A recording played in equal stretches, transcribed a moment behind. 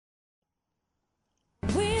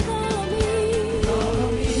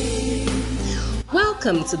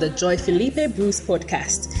Welcome to the Joy Felipe Bruce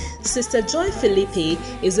podcast. Sister Joy Felipe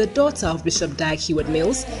is a daughter of Bishop Dag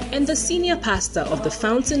Heward-Mills and the senior pastor of the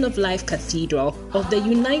Fountain of Life Cathedral of the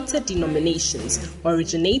United Denominations,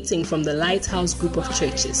 originating from the Lighthouse Group of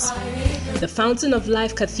Churches. The Fountain of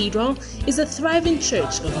Life Cathedral is a thriving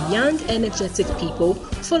church of young, energetic people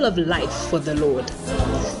full of life for the Lord.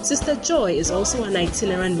 Sister Joy is also an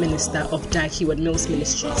itinerant minister of Dag Heward-Mills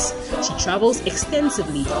Ministries. She travels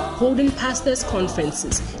extensively, holding pastors' conferences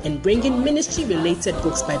and bringing ministry-related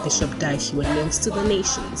books by Bishop Dag Heward-Mills to the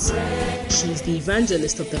nations. She is the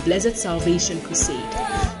evangelist of the Blessed Salvation Crusade.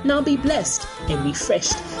 Now be blessed and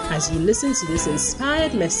refreshed as you listen to this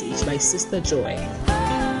inspired message by Sister Joy.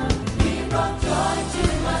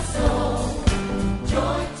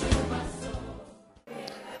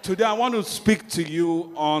 Today I want to speak to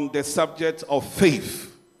you on the subject of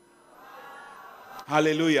faith.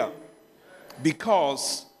 Hallelujah.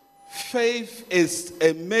 Because faith is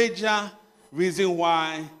a major reason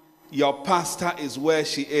why your pastor is where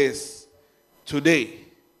she is today.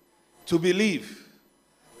 To believe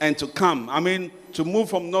and to come. To move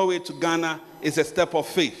from Norway to Ghana is a step of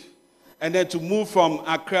faith. And then to move from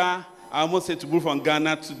Accra, I almost said to move from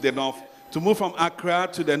Ghana to the north. To move from Accra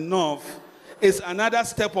to the north is another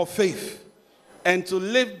step of faith. And to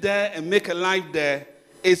live there and make a life there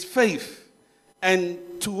is faith. And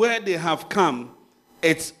to where they have come,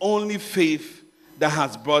 it's only faith that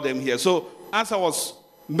has brought them here. So as I was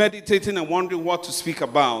meditating and wondering what to speak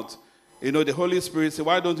about, the Holy Spirit said,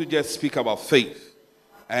 why don't you just speak about faith?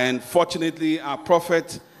 And fortunately, our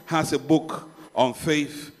prophet has a book on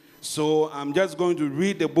faith. So I'm just going to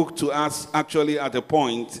read the book to us actually at a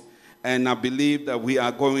point, and I believe that we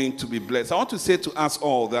are going to be blessed. I want to say to us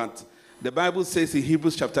all that the Bible says in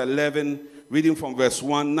Hebrews chapter 11, reading from verse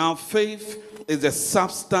 1, now faith is the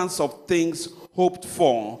substance of things hoped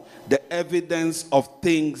for, the evidence of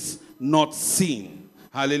things not seen.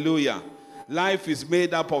 Hallelujah. Life is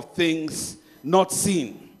made up of things not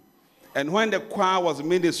seen. And when the choir was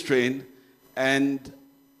ministering, and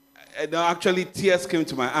actually tears came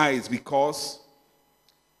to my eyes because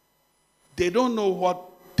they don't know what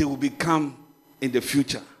they will become in the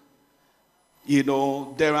future.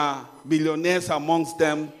 There are millionaires amongst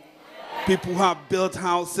them, people who have built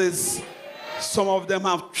houses. Some of them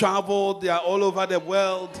have traveled. They are all over the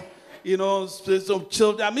world. Some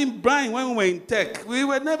children. Brian, when we were in tech, we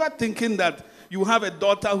were never thinking that you have a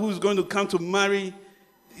daughter who's going to come to marry,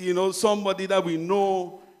 somebody that we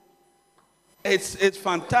know. It's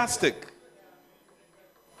fantastic.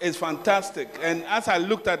 It's fantastic. And as I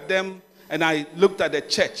looked at them and I looked at the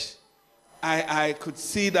church, I could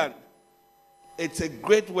see that it's a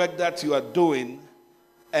great work that you are doing,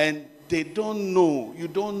 and they don't know. You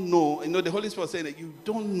don't know. The Holy Spirit saying that you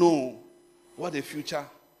don't know what the future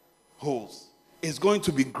holds. It's going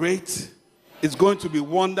to be great. It's going to be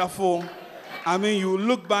wonderful. You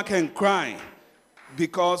look back and cry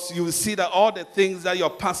because you see that all the things that your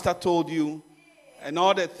pastor told you and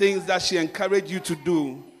all the things that she encouraged you to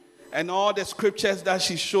do and all the scriptures that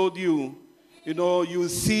she showed you, you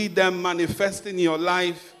see them manifest in your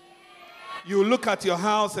life. You look at your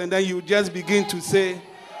house and then you just begin to say,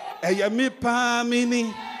 Eyami pa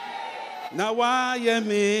mini, na wa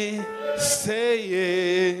yemi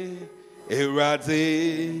say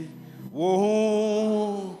erade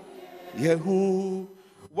wo yehu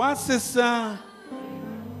wasisa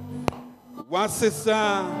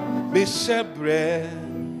bishebre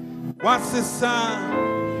wasisa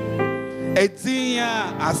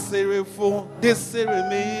etia aserefo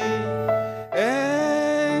desereme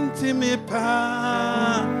entimi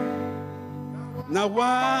pa na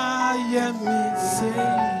wa yemi say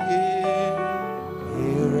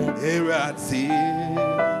erade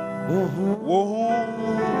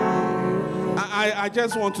I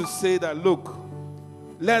just want to say that, look,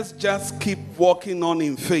 let's just keep walking on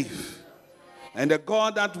in faith. And the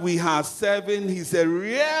God that we are serving, he's a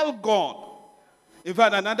real God. In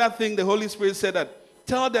fact, another thing the Holy Spirit said that,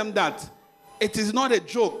 tell them that it is not a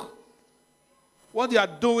joke. What you are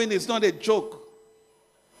doing is not a joke.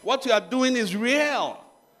 What you are doing is real.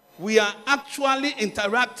 We are actually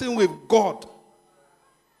interacting with God.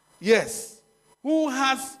 Yes. Who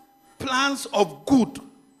has plans of good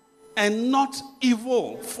and not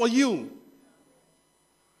evil for you.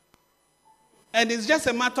 And it's just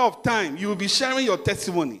a matter of time. You will be sharing your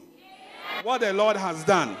testimony. What the Lord has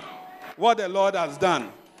done. What the Lord has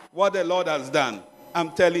done. What the Lord has done. I'm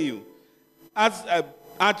telling you. As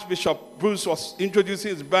Archbishop Bruce was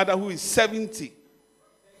introducing his brother who is 70.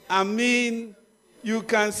 You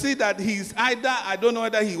can see that he's either, I don't know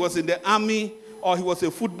whether he was in the army or he was a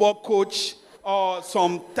football coach or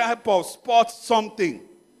some type of sport something,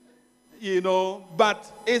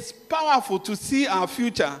 but it's powerful to see our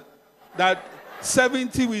future, that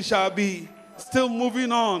 70 we shall be still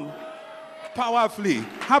moving on powerfully.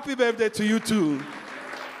 Happy birthday to you too.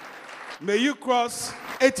 May you cross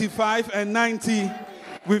 85 and 90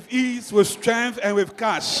 with ease, with strength, and with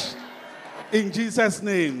cash. In Jesus'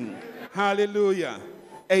 name. Hallelujah.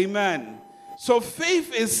 Amen. So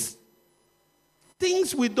faith is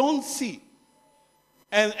things we don't see.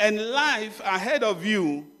 And life ahead of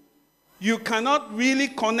you, you cannot really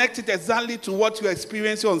connect it exactly to what you're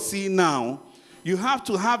experiencing or seeing now. You have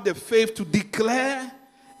to have the faith to declare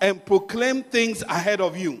and proclaim things ahead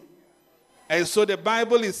of you. And so the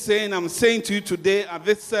Bible is saying, I'm saying to you today at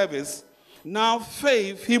this service, now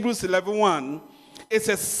faith, Hebrews 11:1, is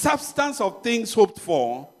a substance of things hoped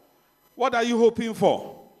for. What are you hoping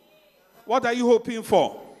for? What are you hoping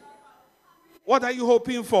for? What are you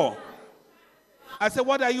hoping for? I said,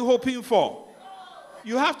 what are you hoping for?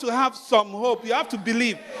 You have to have some hope. You have to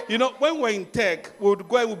believe. When we're in tech, we would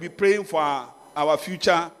go and we'll be praying for our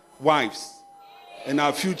future wives and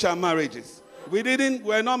our future marriages.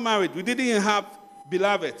 We're not married. We didn't have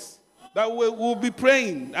beloveds. But we'll be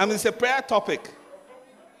praying. It's a prayer topic.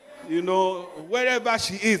 Wherever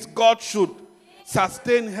she is, God should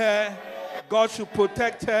sustain her. God should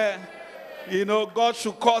protect her. God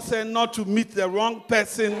should cause her not to meet the wrong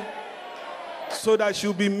person so that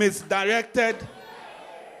she'll be misdirected.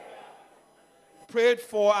 Prayed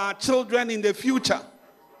for our children in the future.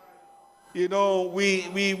 We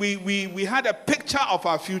had a picture of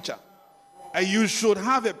our future. And you should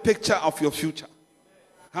have a picture of your future.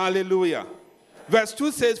 Hallelujah. Verse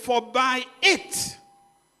 2 says, for by it,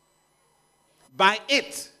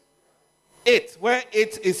 where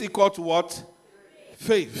it is equal to what?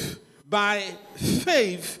 Faith. By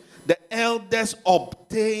faith, the elders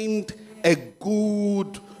obtained a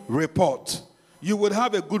good report. You would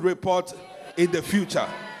have a good report in the future.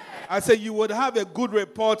 I say you would have a good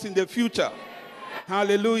report in the future.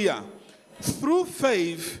 Hallelujah. Through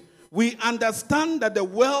faith, we understand that the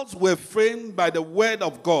worlds were framed by the word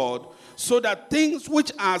of God, so that things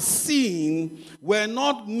which are seen were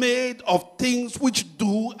not made of things which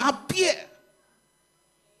do appear.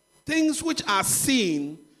 Things which are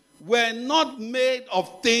seen were not made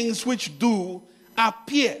of things which do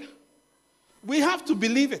appear. We have to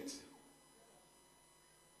believe it.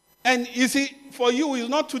 And you see, for you, it's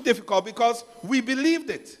not too difficult because we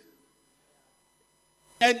believed it.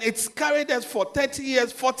 And it's carried us for 30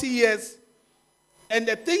 years, 40 years. And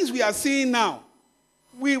the things we are seeing now,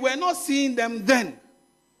 we were not seeing them then.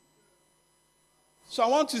 So I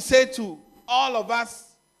want to say to all of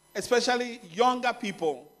us, especially younger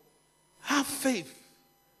people, have faith.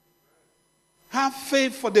 Have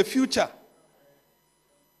faith for the future.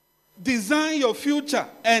 Design your future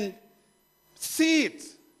and see it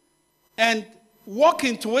and walk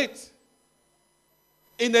into it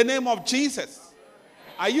in the name of Jesus.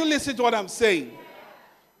 Are you listening to what I'm saying?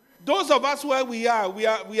 Those of us where we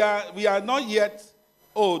are not yet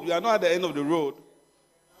old. We are not at the end of the road.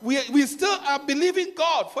 We still are believing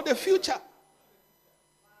God for the future.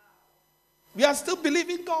 We are still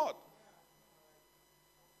believing God.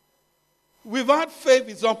 Without faith,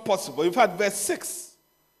 it's not possible. In fact, verse 6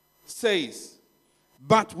 says,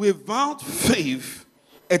 but without faith,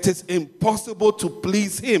 it is impossible to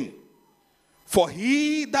please him. For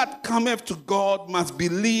he that cometh to God must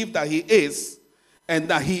believe that he is, and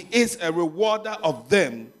that he is a rewarder of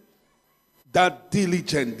them that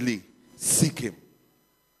diligently seek him.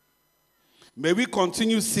 May we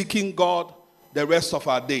continue seeking God the rest of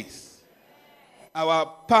our days.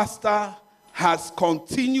 Our pastor has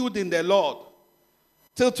continued in the Lord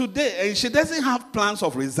till today, and she doesn't have plans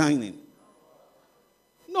of resigning.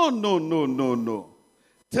 No.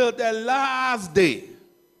 Till the last day.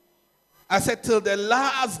 I said till the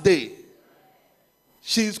last day.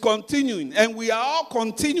 She's continuing, and we are all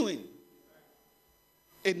continuing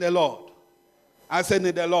in the Lord. I said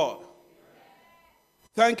in the Lord.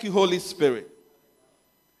 Thank you, Holy Spirit.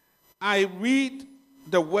 I read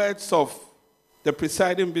the words of the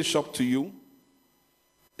presiding bishop to you.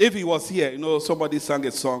 If he was here, somebody sang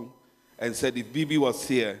a song and said if Bibi was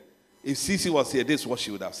here, if Sisi was here, this is what she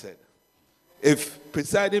would have said. If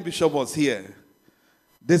presiding bishop was here,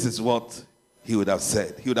 this is what he would have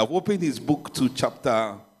said. He would have opened his book to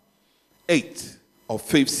chapter 8 of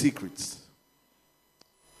Faith Secrets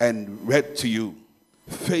and read to you,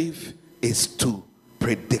 faith is to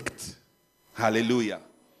predict. Hallelujah.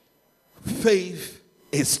 Faith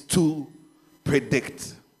is to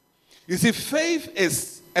predict. You see, faith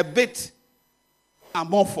is a bit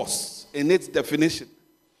amorphous in its definition.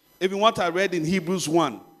 even what I read in Hebrews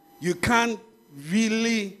 1, you can't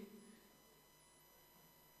really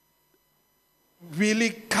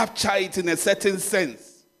capture it in a certain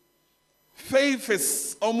sense. Faith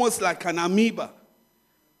is almost like an amoeba.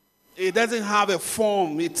 It doesn't have a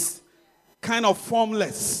form. It's kind of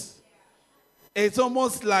formless. It's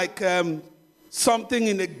almost like something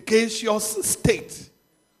in a gaseous state.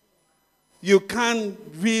 You can't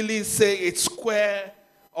really say it's square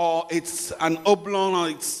or it's an oblong or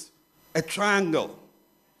it's a triangle.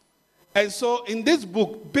 And so in this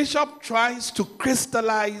book, Bishop tries to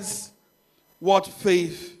crystallize what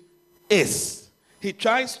faith is. He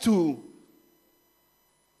tries to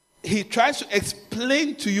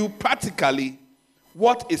explain to you practically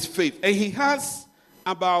what is faith. And he has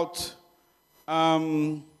about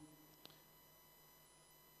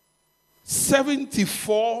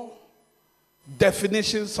 74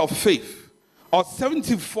 definitions of faith, or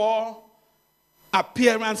 74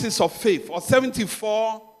 appearances of faith, or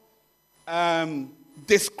 74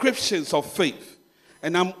 descriptions of faith.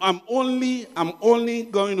 And I'm only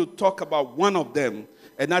going to talk about one of them,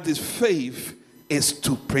 and that is faith is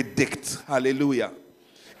to predict. Hallelujah.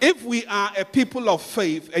 If we are a people of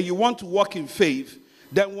faith and you want to walk in faith,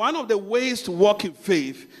 then one of the ways to walk in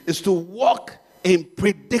faith is to walk in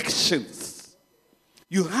predictions.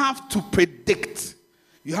 You have to predict.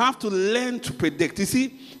 You have to learn to predict. You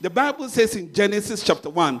see, the Bible says in Genesis chapter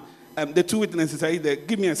 1, the two witnesses are either,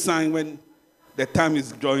 give me a sign when the time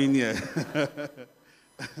is drawing near.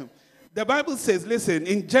 The Bible says, listen,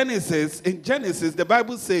 in Genesis, the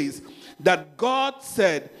Bible says that God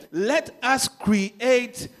said, let us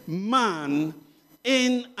create man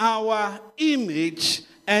in our image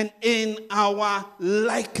and in our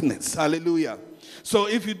likeness. Hallelujah. So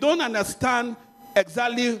if you don't understand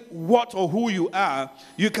exactly what or who you are,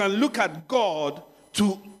 you can look at God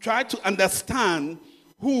to try to understand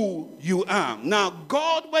who you are. Now,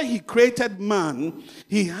 God, when he created man,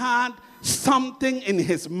 he had something in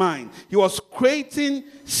his mind. He was creating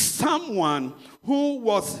someone who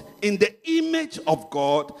was in the image of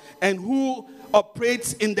God and who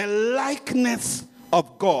operates in the likeness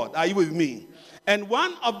of God. Are you with me? And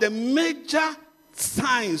one of the major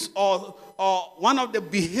signs or one of the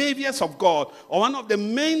behaviors of God, or one of the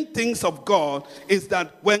main things of God, is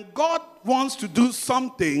that when God wants to do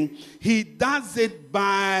something, he does it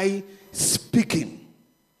by speaking.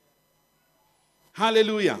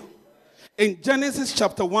 Hallelujah. In Genesis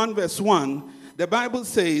chapter 1 verse 1, the Bible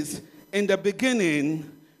says, in the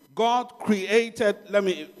beginning, God created, let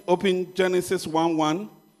me open Genesis 1:1.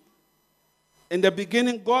 In the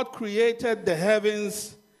beginning, God created the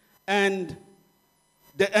heavens and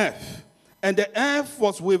the earth. And the earth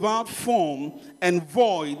was without form and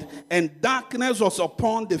void, and darkness was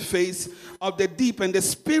upon the face of the deep. And the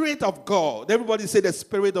Spirit of God, everybody say the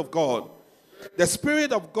Spirit of God. The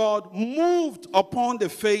Spirit of God moved upon the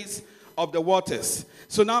face of the waters.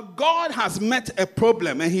 So now God has met a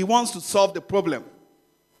problem and he wants to solve the problem.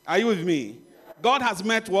 Are you with me? God has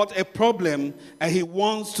met what? A problem, and he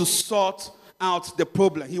wants to sort out the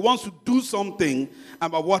problem. He wants to do something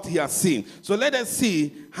about what he has seen. So let us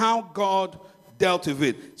see how God dealt with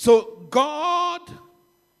it. So God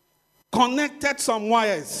connected some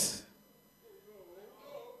wires.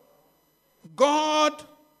 God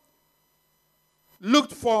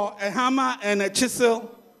looked for a hammer and a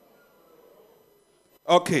chisel.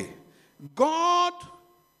 Okay. God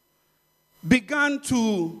began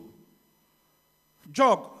to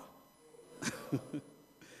jog.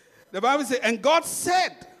 The Bible says, and God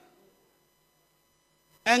said.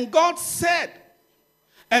 And God said.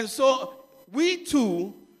 And so we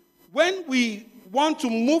too, when we want to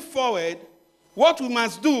move forward, what we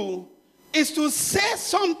must do is to say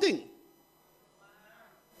something.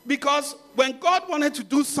 Because when God wanted to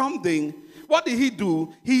do something, what did he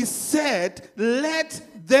do? He said, let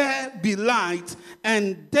there be light,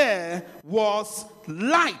 and there was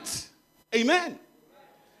light. Amen.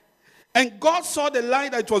 And God saw the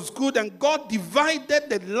light that was good, and God divided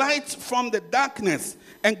the light from the darkness.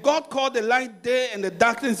 And God called the light day, and the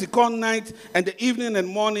darkness he called night, and the evening and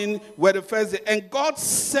morning were the first day. And God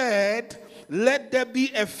said, let there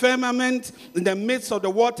be a firmament in the midst of the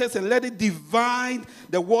waters, and let it divide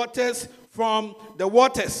the waters from the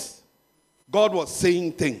waters. God was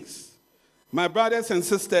saying things. My brothers and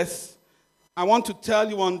sisters, I want to tell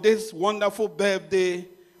you on this wonderful birthday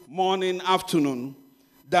morning, afternoon,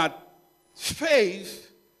 that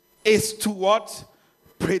faith is to what?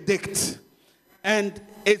 Predict. And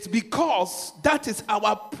it's because that is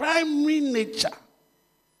our primary nature.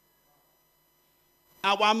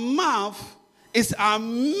 Our mouth is our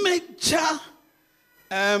major,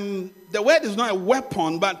 the word is not a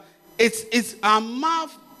weapon, but It's our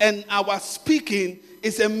mouth and our speaking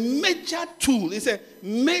is a major tool. It's a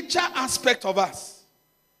major aspect of us.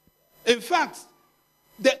 In fact,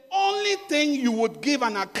 the only thing you would give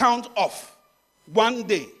an account of one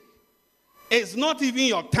day is not even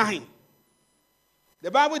your time. The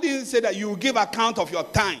Bible didn't say that you will give account of your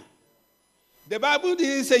time. The Bible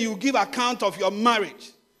didn't say you give account of your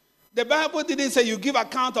marriage. The Bible didn't say you give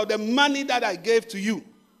account of the money that I gave to you.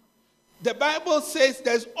 The Bible says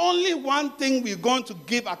there's only one thing we're going to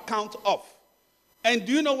give account of. And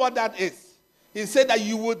do you know what that is? He said that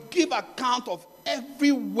you would give account of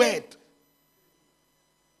every word.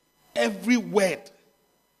 Every word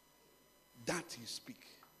that you speak.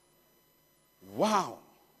 Wow.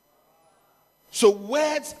 So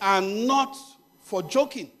words are not for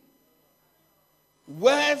joking.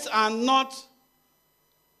 Words are not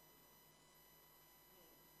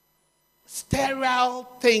sterile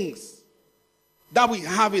things that we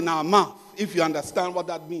have in our mouth, if you understand what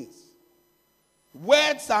that means.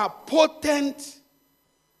 Words are potent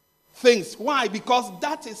things. Why? Because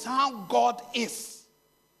that is how God is.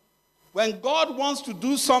 When God wants to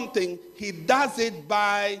do something, he does it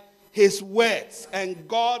by his words. And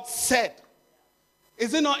God said.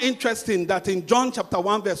 Is it not interesting that in John chapter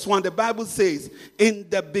 1 verse 1, the Bible says, in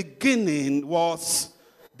the beginning was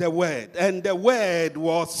the Word, and the Word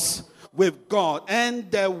was with God,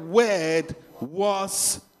 and the Word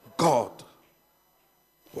was God.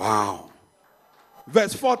 Wow.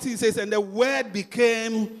 Verse 40 says, and the Word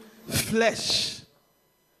became flesh.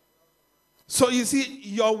 So you see,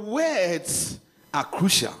 your words are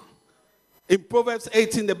crucial. In Proverbs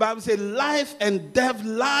 18, the Bible says, life and death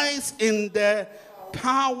lies in the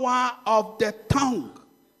power of the tongue.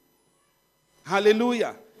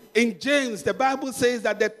 Hallelujah. In James, the Bible says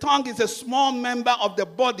that the tongue is a small member of the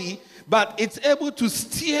body, but it's able to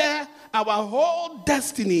steer our whole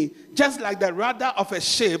destiny, just like the rudder of a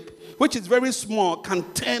ship, which is very small, can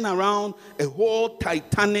turn around a whole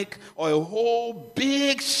Titanic or a whole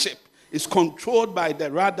big ship. It's controlled by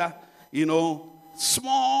the rudder,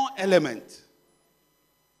 small element.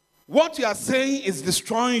 What you are saying is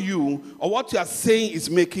destroying you, or what you are saying is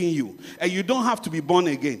making you. And you don't have to be born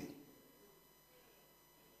again.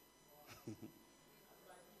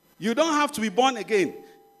 You don't have to be born again.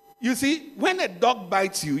 You see, when a dog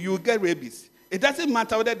bites you, you will get rabies. It doesn't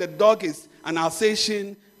matter whether the dog is an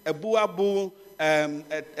Alsatian, a Boerboel,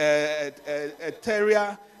 a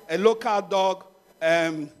terrier, a local dog.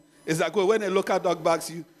 It's like when a local dog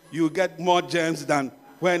bites you, you get more germs than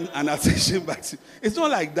when an Alsatian bites you. It's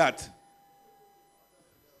not like that.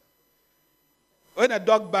 When a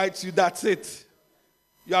dog bites you, that's it.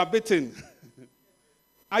 You are bitten.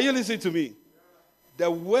 Are you listening to me?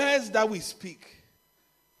 The words that we speak,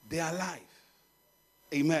 they are life.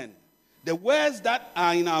 Amen. The words that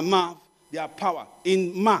are in our mouth, they are power.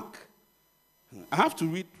 In Mark, I have to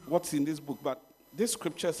read what's in this book, but this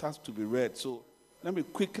scriptures has to be read. So let me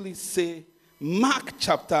quickly say, Mark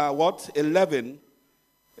chapter 11,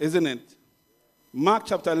 isn't it? Mark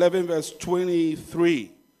chapter 11, verse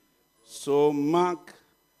 23. So Mark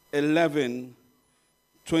 11,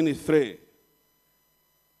 23.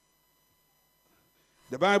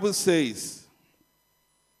 The Bible says,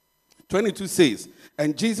 22 says,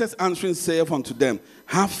 and Jesus answering saith unto them,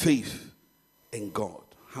 have faith in God.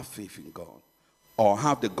 Have faith in God. Or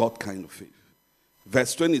have the God kind of faith.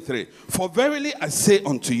 Verse 23. For verily I say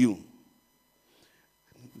unto you,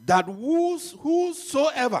 that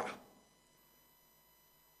whosoever,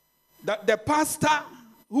 that the pastor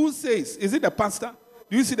who says, is it the pastor?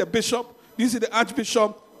 Do you see the bishop? Do you see the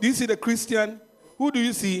archbishop? Do you see the Christian? Who do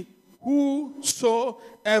you see?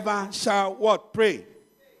 Whosoever shall what? Pray.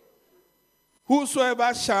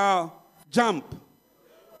 Whosoever shall jump.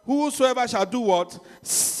 Whosoever shall do what?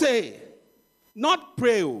 Say. Not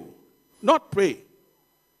pray. Not pray.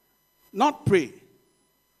 Not pray.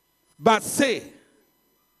 But say.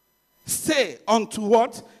 Say unto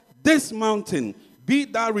what? This mountain, be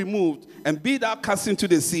thou removed, and be thou cast into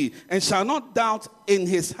the sea, and shall not doubt in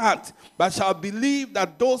his heart, but shall believe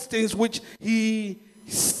that those things which he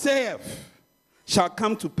saith shall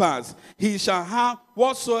come to pass. He shall have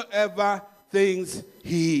whatsoever things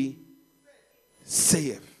he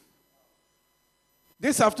saith.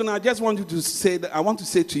 This afternoon, I just want you to say that. I want to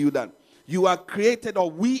say to you that you are created,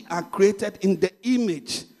 or we are created in the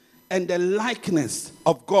image and the likeness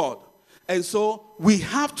of God. And so we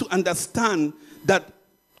have to understand that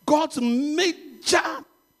God's major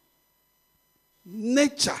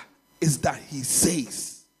nature is that he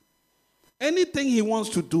says. Anything he wants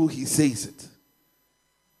to do, he says it.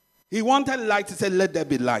 He wanted light, he said, let there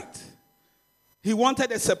be light. He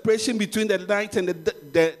wanted a separation between the light and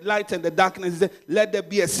the light and the darkness. He said, let there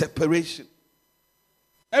be a separation.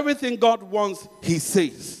 Everything God wants, he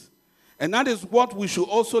says. And that is what we should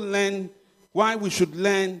also learn, why we should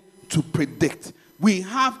learn to predict. We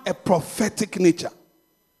have a prophetic nature.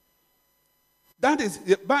 That is,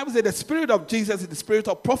 the Bible says the spirit of Jesus is the spirit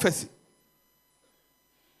of prophecy.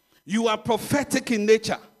 You are prophetic in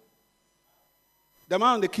nature. The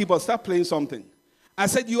man on the keyboard, start playing something. I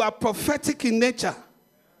said you are prophetic in nature.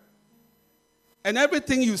 And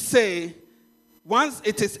everything you say, once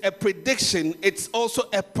it is a prediction, it's also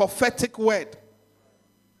a prophetic word.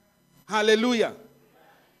 Hallelujah.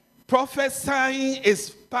 Prophesying is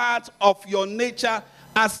part of your nature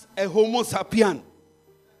as a Homo sapien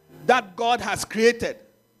that God has created.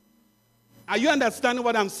 Are you understanding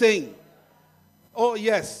what I'm saying? Oh,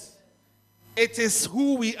 yes. It is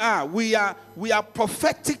who we are. We are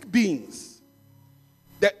prophetic beings.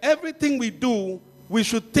 That everything we do, we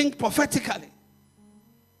should think prophetically.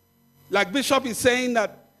 Like Bishop is saying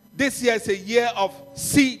that this year is a year of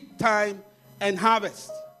seed time and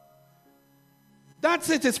harvest. That's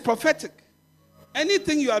it, it's prophetic.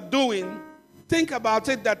 Anything you are doing, think about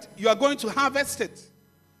it that you are going to harvest it.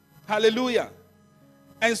 Hallelujah.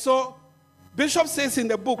 And so, Bishop says in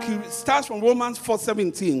the book, he starts from Romans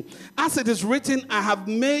 4:17, as it is written, I have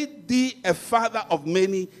made thee a father of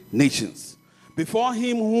many nations. Before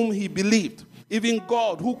him whom he believed, even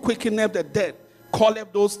God who quickeneth the dead,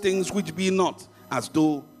 calleth those things which be not as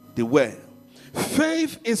though they were.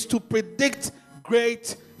 Faith is to predict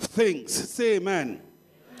great things. Say amen.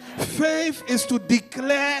 Faith is to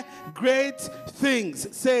declare great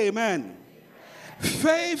things. Say amen.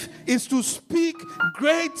 Faith is to speak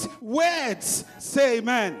great words. Say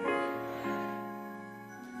amen.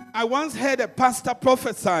 I once heard a pastor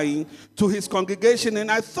prophesying to his congregation,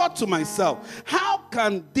 and I thought to myself, how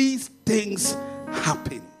can these things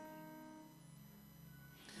happen?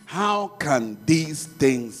 How can these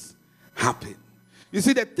things happen? You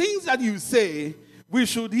see, the things that you say, we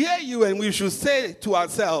should hear you and we should say to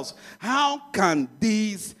ourselves, how can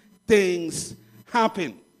these things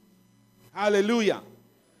happen? Hallelujah.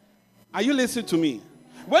 Are you listening to me?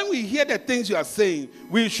 When we hear the things you are saying,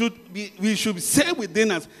 we should say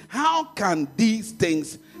within us, how can these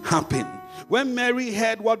things happen? When Mary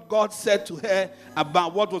heard what God said to her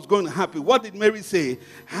about what was going to happen, what did Mary say?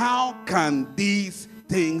 How can these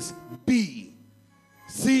things be?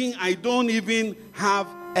 Seeing I don't even have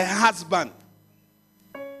a husband.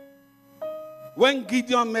 When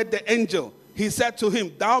Gideon met the angel, he said to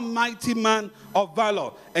him, thou mighty man of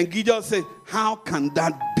valor. And Gideon said, how can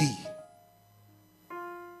that be?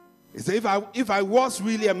 He said, if I was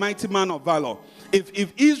really a mighty man of valor,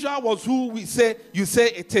 if Israel was who you say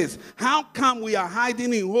it is, how come we are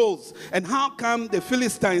hiding in holes? And how come the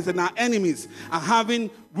Philistines and our enemies are having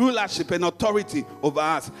rulership and authority over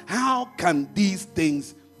us? How can these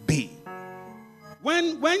things be?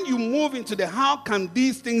 When you move into the how can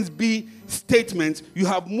these things be statement, you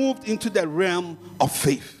have moved into the realm of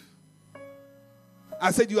faith.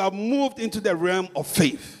 I said you have moved into the realm of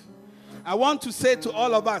faith. I want to say to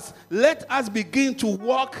all of us, let us begin to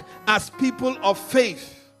walk as people of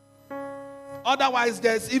faith. Otherwise,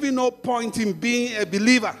 there's even no point in being a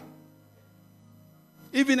believer.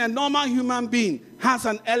 Even a normal human being has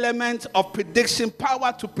an element of prediction,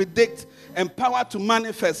 power to predict and power to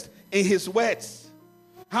manifest in his words.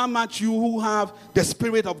 How much you who have the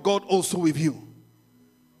Spirit of God also with you.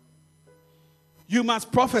 You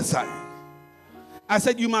must prophesy. I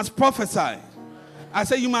said you must prophesy. I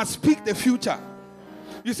said you must speak the future.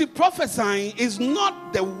 You see, prophesying is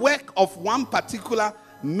not the work of one particular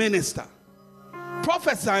minister.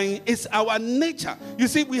 Prophesying is our nature. You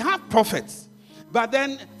see, we have prophets. But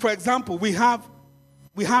then, for example, we have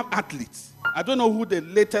athletes. I don't know who the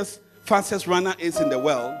latest fastest runner is in the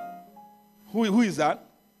world. Who is that?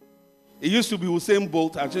 It used to be Usain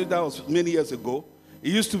Bolt. Actually, that was many years ago. It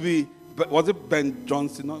used to be, was it Ben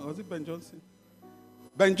Johnson? No, was it Ben Johnson?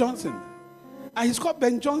 Ben Johnson. And he's called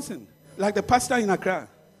Ben Johnson, like the pastor in Accra.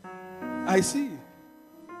 I see.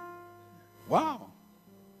 Wow.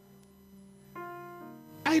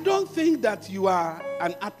 I don't think that you are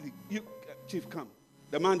an athlete. Chief, come.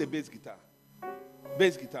 The man, the bass guitar.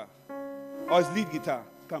 Bass guitar. Or his lead guitar.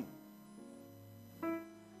 Come.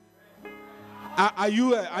 Are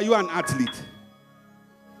you an athlete?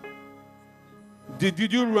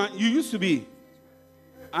 Did you run? You used to be.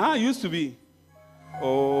 Used to be.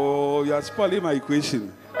 Oh, you are spoiling my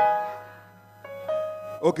equation.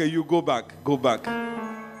 Okay, you go back. Go back.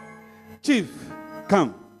 Chief,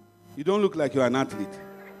 come. You don't look like you're an athlete.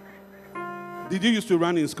 Did you used to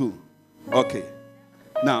run in school? Okay.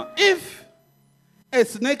 Now, if a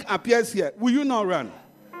snake appears here, will you not run?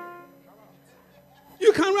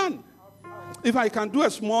 You can run. If I can do a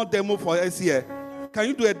small demo for us here, can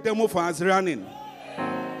you do a demo for us running?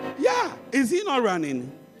 Yeah. Is he not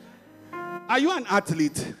running? Are you an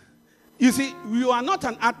athlete? You see, you are not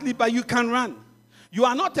an athlete, but you can run. You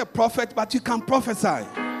are not a prophet, but you can prophesy.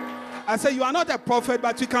 I say you are not a prophet,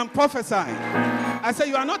 but you can prophesy. I say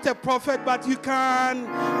you are not a prophet, but you can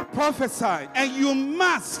prophesy. And you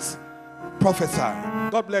must prophesy.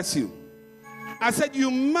 God bless you. I said you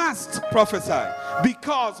must prophesy.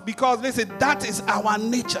 Because listen, that is our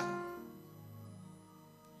nature.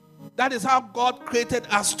 That is how God created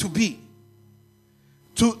us to be.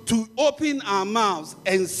 To open our mouths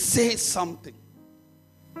and say something.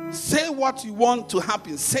 Say what you want to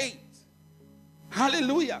happen. Say it.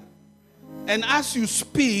 Hallelujah. And as you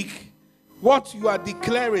speak, what you are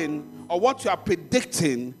declaring or what you are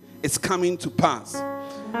predicting is coming to pass.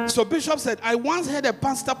 So Bishop said, I once heard a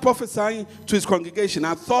pastor prophesying to his congregation.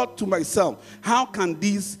 I thought to myself, how can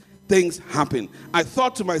these things happen? I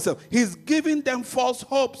thought to myself, he's giving them false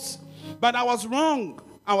hopes. But I was wrong.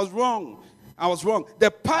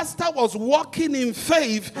 The pastor was walking in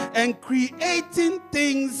faith and creating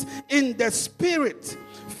things in the spirit.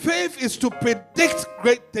 Faith is to predict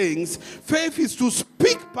great things. Faith is to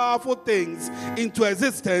speak powerful things into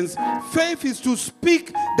existence. Faith is to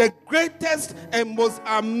speak the greatest and most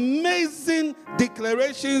amazing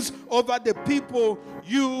declarations over the people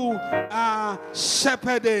you are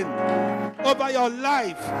shepherding. Over your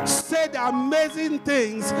life. Say the amazing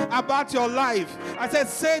things about your life. I said,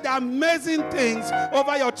 say the amazing things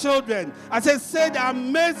over your children. I said, say the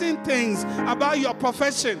amazing things about your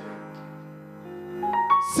profession.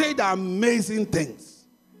 Say the amazing things.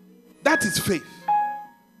 That is faith.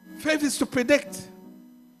 Faith is to predict.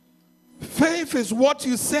 Faith is what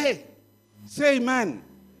you say. Say amen.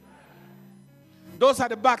 Those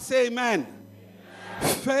at the back, say amen.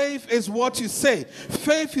 Faith is what you say.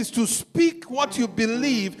 Faith is to speak what you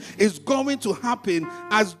believe is going to happen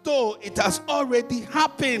as though it has already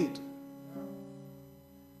happened.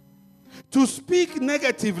 To speak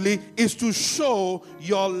negatively is to show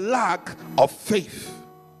your lack of faith.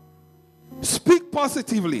 Speak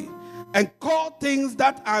positively and call things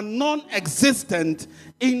that are non-existent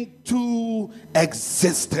into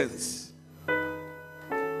existence.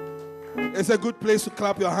 It's a good place to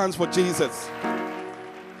clap your hands for Jesus.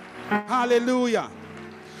 Hallelujah.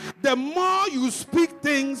 The more you speak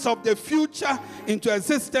things of the future into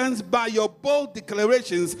existence by your bold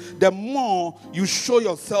declarations, the more you show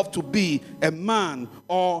yourself to be a man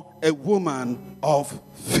or a woman of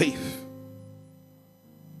faith.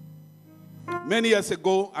 Many years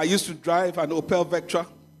ago, I used to drive an Opel Vectra.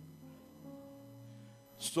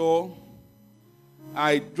 So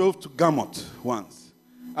I drove to Gamot once.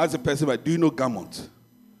 As a person, do you know Gamot?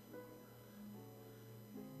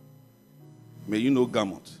 May you know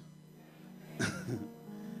Gamot.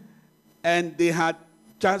 And they had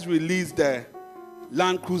just released the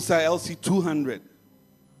Land Cruiser LC200.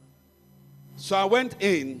 So I went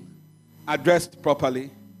in, addressed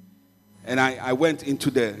properly, and I went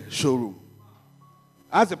into the showroom.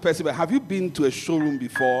 As a person, have you been to a showroom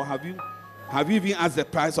before? Have you even asked the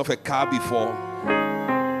price of a car before?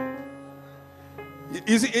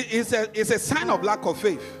 It's a sign of lack of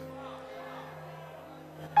faith.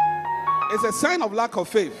 It's a sign of lack of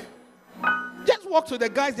faith. Just walk to the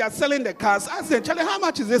guys that are selling the cars. Ask them, Charlie, how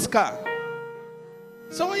much is this car?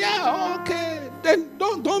 So yeah, okay. Then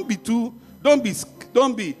don't be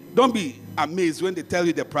amazed when they tell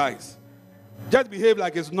you the price. Just behave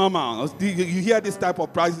like it's normal. You hear this type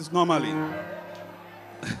of prices normally.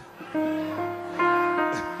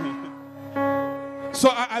 So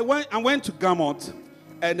I went to Gamot,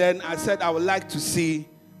 and then I said I would like to see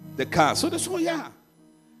the car. So they said, oh yeah.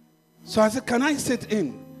 So I said, can I sit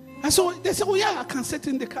in? They said, oh yeah, I can sit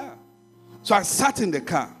in the car. So I sat in the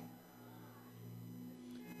car.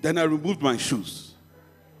 Then I removed my shoes.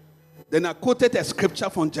 Then I quoted a scripture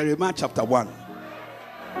from Jeremiah chapter 1.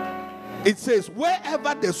 It says,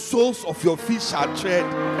 wherever the soles of your feet shall tread,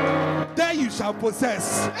 there you shall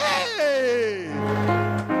possess. Hey!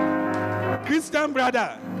 Christian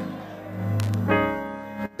brother.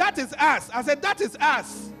 That is us. I said, that is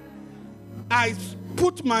us. I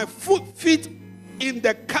put my feet in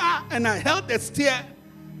the car and I held the steer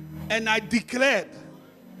and I declared,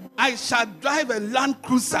 I shall drive a Land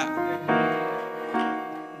Cruiser.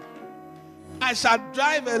 I shall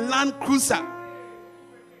drive a Land Cruiser.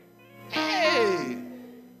 Hey!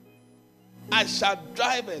 I shall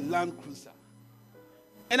drive a Land Cruiser.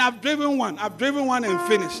 And I've driven one. I've driven one and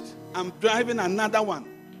finished. I'm driving another one.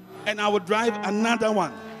 And I will drive another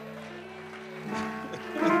one.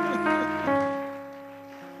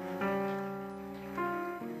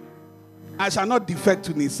 I shall not defect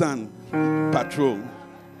to Nissan Patrol.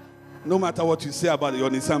 No matter what you say about your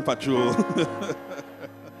Nissan Patrol.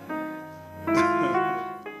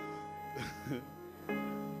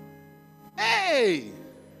 Hey!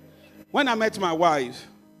 When I met my wife,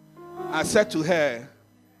 I said to her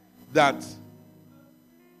that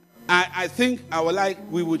I think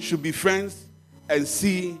we should be friends and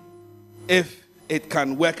see if it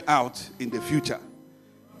can work out in the future.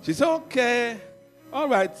 She said, okay, all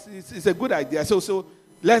right, it's a good idea. So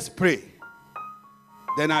let's pray.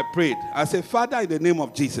 Then I prayed. I said, Father, in the name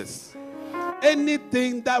of Jesus,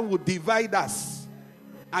 anything that would divide us,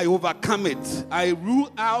 I overcome it. I rule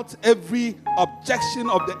out every objection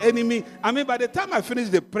of the enemy. I mean, by the time I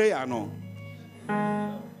finished the prayer,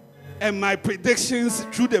 and my predictions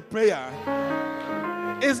through the prayer,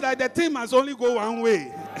 it's like the thing must only go one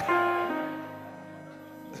way.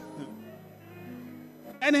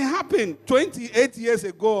 And it happened 28 years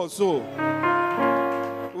ago or so.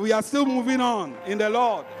 We are still moving on in the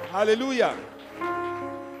Lord. Hallelujah.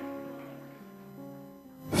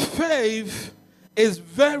 Faith is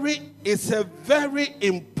a very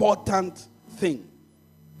important thing.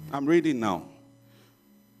 I'm reading now.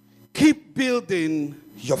 Keep building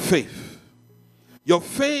your faith. Your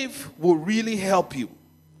faith will really help you.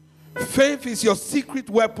 Faith is your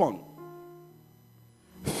secret weapon.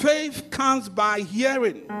 Faith comes by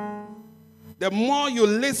hearing. The more you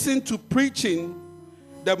listen to preaching,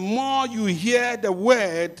 the more you hear the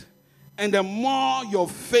word, and the more your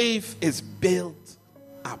faith is built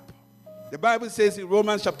up. The Bible says in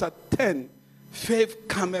Romans chapter 10, faith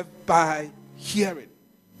cometh by hearing.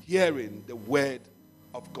 Hearing the word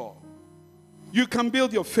of God. You can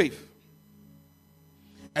build your faith.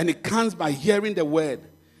 And it comes by hearing the word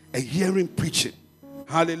and hearing preaching.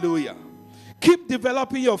 Hallelujah. Keep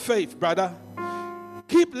developing your faith, brother.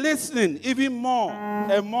 Keep listening even more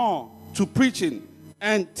and more to preaching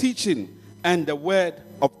and teaching and the word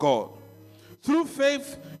of God. Through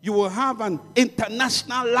faith, you will have an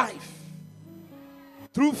international life.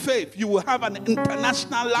 Through faith, you will have an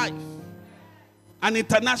international life, an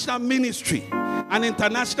international ministry, an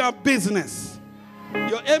international business.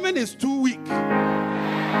 Your amen is too weak.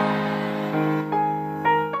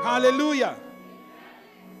 Hallelujah.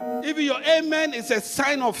 Even your amen is a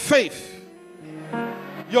sign of faith.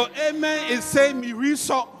 Your amen is saying,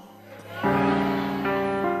 Miriso.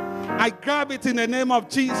 I grab it in the name of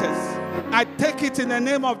Jesus. I take it in the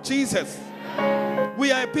name of Jesus.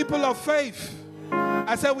 We are a people of faith.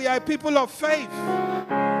 I said we are a people of faith.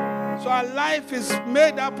 So our life is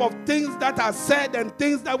made up of things that are said and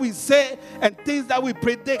things that we say and things that we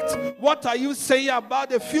predict. What are you saying about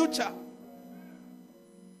the future?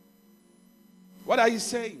 What are you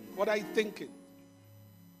saying? What are you thinking?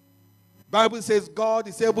 Bible says God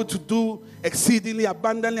is able to do exceedingly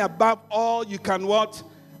abundantly above all you can what?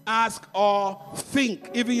 Ask or think.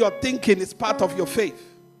 Even your thinking is part of your faith.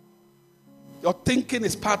 Your thinking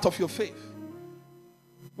is part of your faith.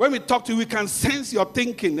 When we talk to you, we can sense your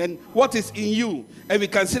thinking and what is in you. And we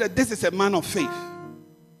can say that this is a man of faith.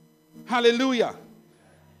 Hallelujah.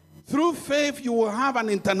 Through faith, you will have an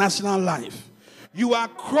international life. You are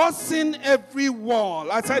crossing every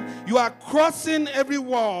wall. I said, you are crossing every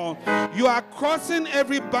wall. You are crossing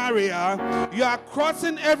every barrier. You are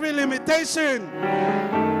crossing every limitation.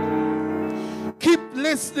 Keep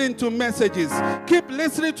listening to messages. Keep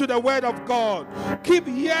listening to the word of God. Keep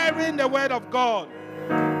hearing the word of God.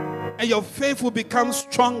 And your faith will become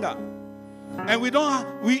stronger. And we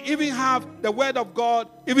even have the word of God,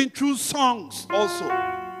 even through songs also.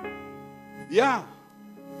 Yeah.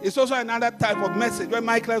 It's also another type of message. When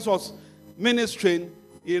Michael was ministering,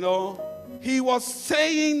 he was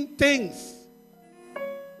saying things.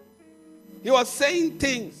 He was saying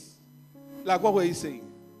things. Like, what were you saying?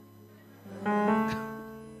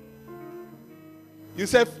 You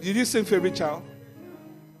said, did you sing Favorite Child?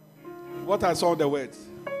 What are some of the words?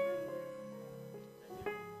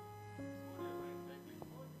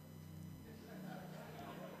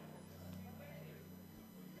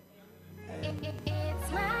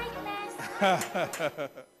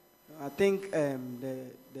 I think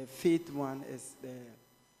the fifth one is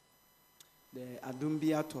the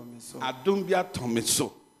Adumbia Tomiso. Adumbia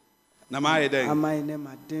Tomiso. Nama ede. Ama ine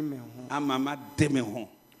mademe ho. Ama mademe ho.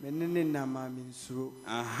 Menene na ma minsuro.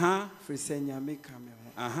 Aha. Frisenya me kame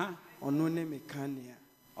ho. Aha. Ono ne mekania.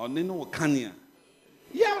 Ono ne mekania.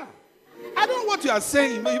 Yeah. I don't know what you are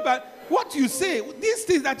saying, but what you say, these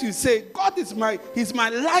things that you say, God is He's my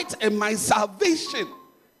light and my salvation.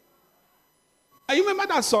 And you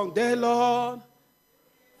remember that song, the Lord?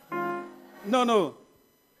 No.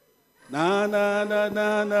 Na na na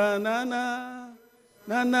na na na na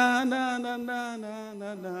Na na na na na na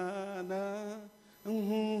na na na.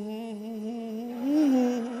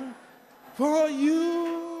 For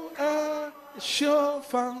you a sure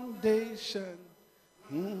foundation.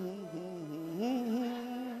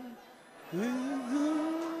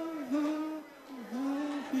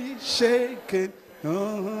 Be shaken.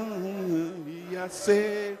 We are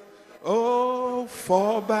saved. Oh,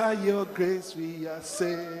 for by your grace we are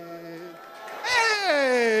saved.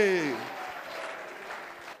 Hey!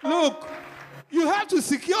 Look, you have to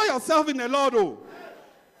secure yourself in the Lord. Oh.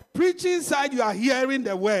 Preaching side, you are hearing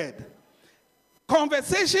the word.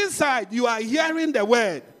 Conversation side, you are hearing the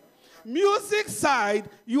word. Music side,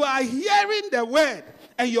 you are hearing the word.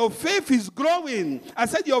 And your faith is growing. I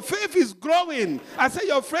said your faith is growing. I said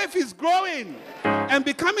your faith is growing. And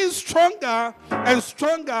becoming stronger and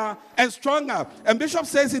stronger and stronger. And Bishop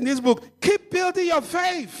says in this book, keep building your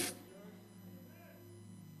faith.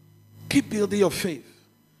 Keep building your faith.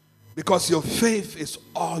 Because your faith is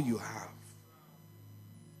all you have.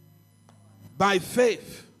 By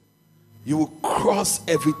faith, you will cross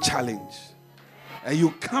every challenge. And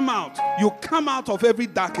you come out of every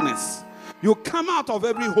darkness. You come out of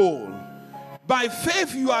every hole. By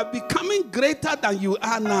faith, you are becoming greater than you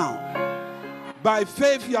are now. By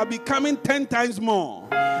faith, you are becoming 10 times more,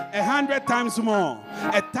 100 times more,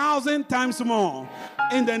 1,000 times more.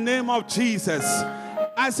 In the name of Jesus.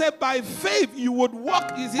 I said, by faith, you would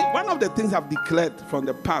walk. You see, one of the things I've declared from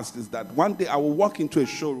the past is that one day I will walk into a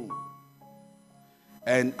showroom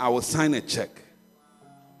and I will sign a check.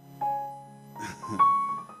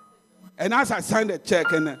 And as I signed the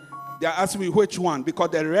check, and they asked me which one, because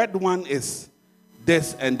the red one is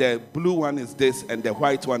this, and the blue one is this, and the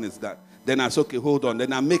white one is that. Then I said, okay, hold on.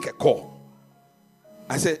 Then I make a call.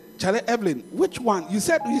 I said, Charlie Evelyn, which one? You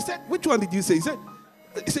said, which one did you say?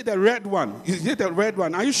 He said the red one. You said the red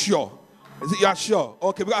one. Are you sure? I said, you are sure?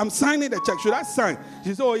 Okay, because I'm signing the check. Should I sign?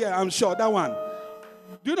 She said, oh yeah, I'm sure, that one.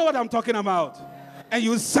 Do you know what I'm talking about? And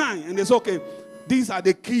you sign, and it's okay. These are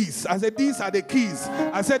the keys. I said, these are the keys.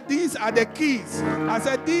 I said, these are the keys. I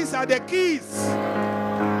said, these are the keys.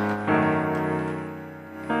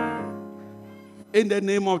 In the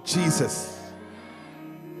name of Jesus.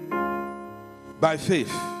 By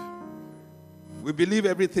faith, we believe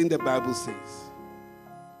everything the Bible says.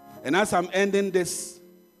 And as I'm ending this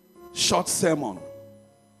short sermon,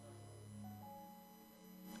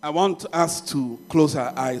 I want us to close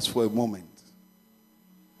our eyes for a moment.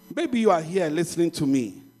 Maybe you are here listening to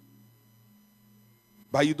me,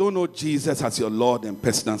 but you don't know Jesus as your Lord and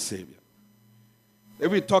personal Savior.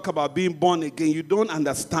 If we talk about being born again, you don't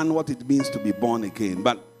understand what it means to be born again.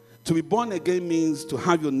 But to be born again means to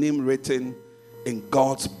have your name written in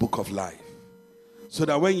God's book of life. So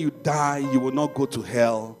that when you die, you will not go to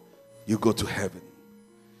hell, you go to heaven.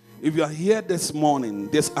 If you are here this morning,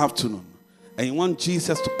 this afternoon, and you want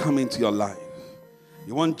Jesus to come into your life,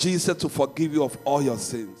 you want Jesus to forgive you of all your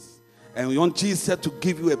sins, and you want Jesus to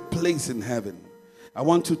give you a place in heaven, I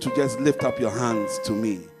want you to just lift up your hands to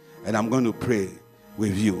me, and I'm going to pray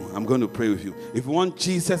with you. I'm going to pray with you. If you want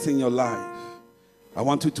Jesus in your life, I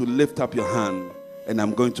want you to lift up your hand, and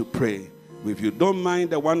I'm going to pray with you. Don't mind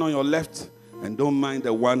the one on your left, and don't mind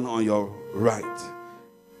the one on your right.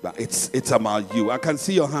 But it's about you. I can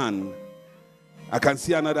see your hand. I can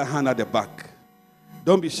see another hand at the back.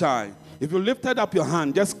 Don't be shy. If you lifted up your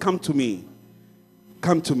hand, just come to me.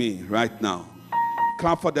 Come to me right now.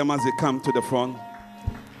 Clap for them as they come to the front.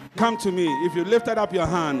 Come to me. If you lifted up your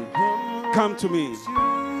hand, come to me.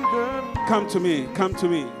 Come to me. Come to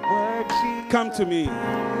me. Come to me.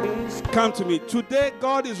 Come to me. Today,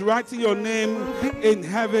 God is writing your name in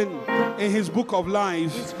heaven, in his book of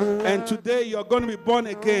life. And today, you're going to be born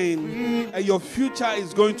again. And your future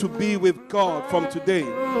is going to be with God from today.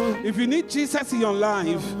 If you need Jesus in your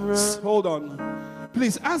life, hold on.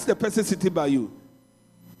 Please ask the person sitting by you.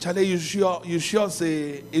 Charlie, you sure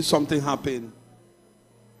say if something happen,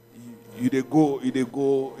 you they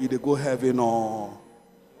go heaven or...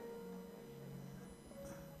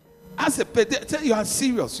 As a pet, you are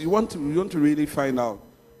serious. You want to really find out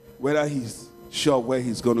whether he's sure where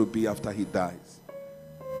he's going to be after he dies.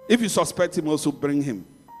 If you suspect him, also bring him.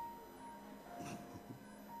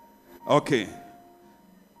 Okay.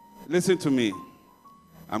 Listen to me.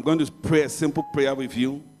 I'm going to pray a simple prayer with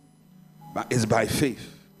you, but it's by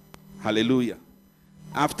faith. Hallelujah.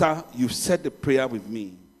 After you've said the prayer with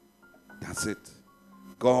me, that's it.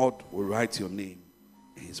 God will write your name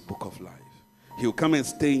in his book of life. He will come and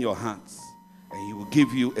stay in your hearts, and he will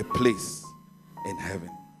give you a place in heaven.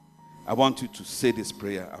 I want you to say this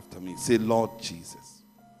prayer after me. Say, Lord Jesus,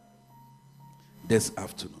 this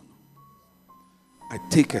afternoon, I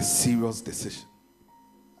take a serious decision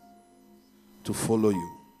to follow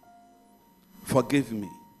you. Forgive me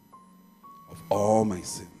of all my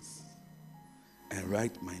sins and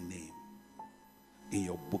write my name in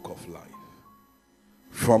your book of life.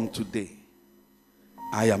 From today,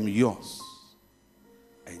 I am yours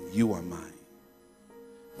and you are mine.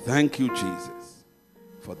 Thank you, Jesus,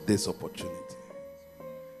 for this opportunity.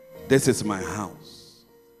 This is my house.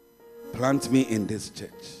 Plant me in this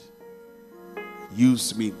church.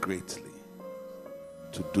 Use me greatly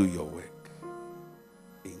to do your work.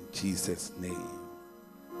 In Jesus' name,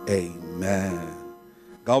 amen.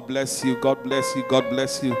 God bless you. God bless you. God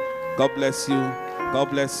bless you. God bless you.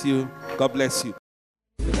 God bless you. God bless you.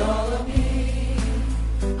 With all of me,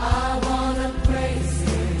 I wanna praise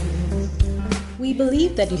Him. We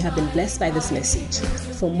believe that you have been blessed by this message.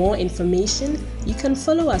 For more information, you can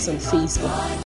follow us on Facebook